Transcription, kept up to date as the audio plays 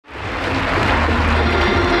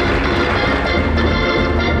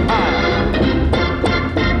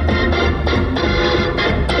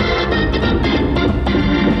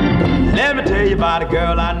about a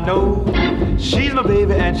girl I know. She's my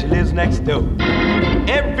baby and she lives next door.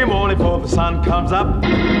 Every morning before the sun comes up,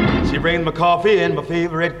 she brings my coffee in my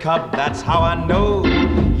favorite cup. That's how I know,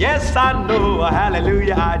 yes I know,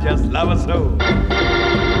 hallelujah, I just love her so.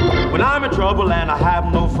 When I'm in trouble and I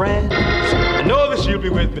have no friends, I know that she'll be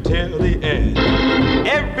with me till the end.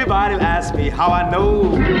 Everybody'll ask me how I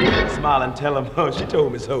know. Smile and tell them, oh, she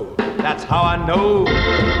told me so. That's how I know,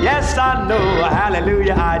 yes I know,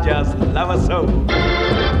 hallelujah, I just love her so.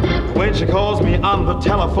 When she calls me on the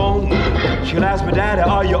telephone, she'll ask me, Daddy,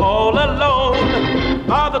 are you all alone?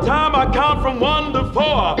 By the time I count from 1 to 4,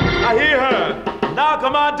 I hear her knock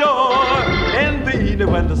on my door. In the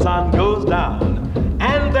evening when the sun goes down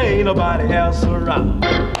and there ain't nobody else around,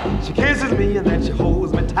 she kisses me and then she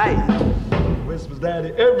holds me tight. Whispers,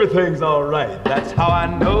 Daddy, everything's all right. That's how I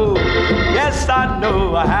know, yes I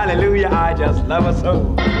know, hallelujah, I just love her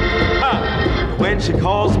so. When she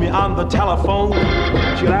calls me on the telephone,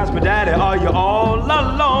 she'll ask me, Daddy, are you all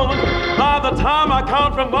alone? By the time I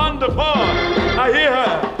count from 1 to 4, I hear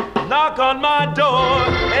her knock on my door.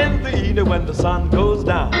 In the evening when the sun goes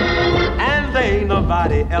down and there ain't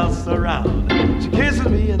nobody else around, she kisses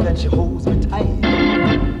me and then she holds me tight.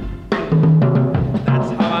 That's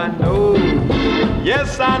how I know,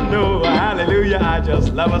 yes I know, hallelujah, I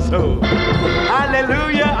just love her so.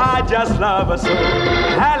 Hallelujah, I just love her so.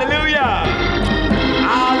 Hallelujah.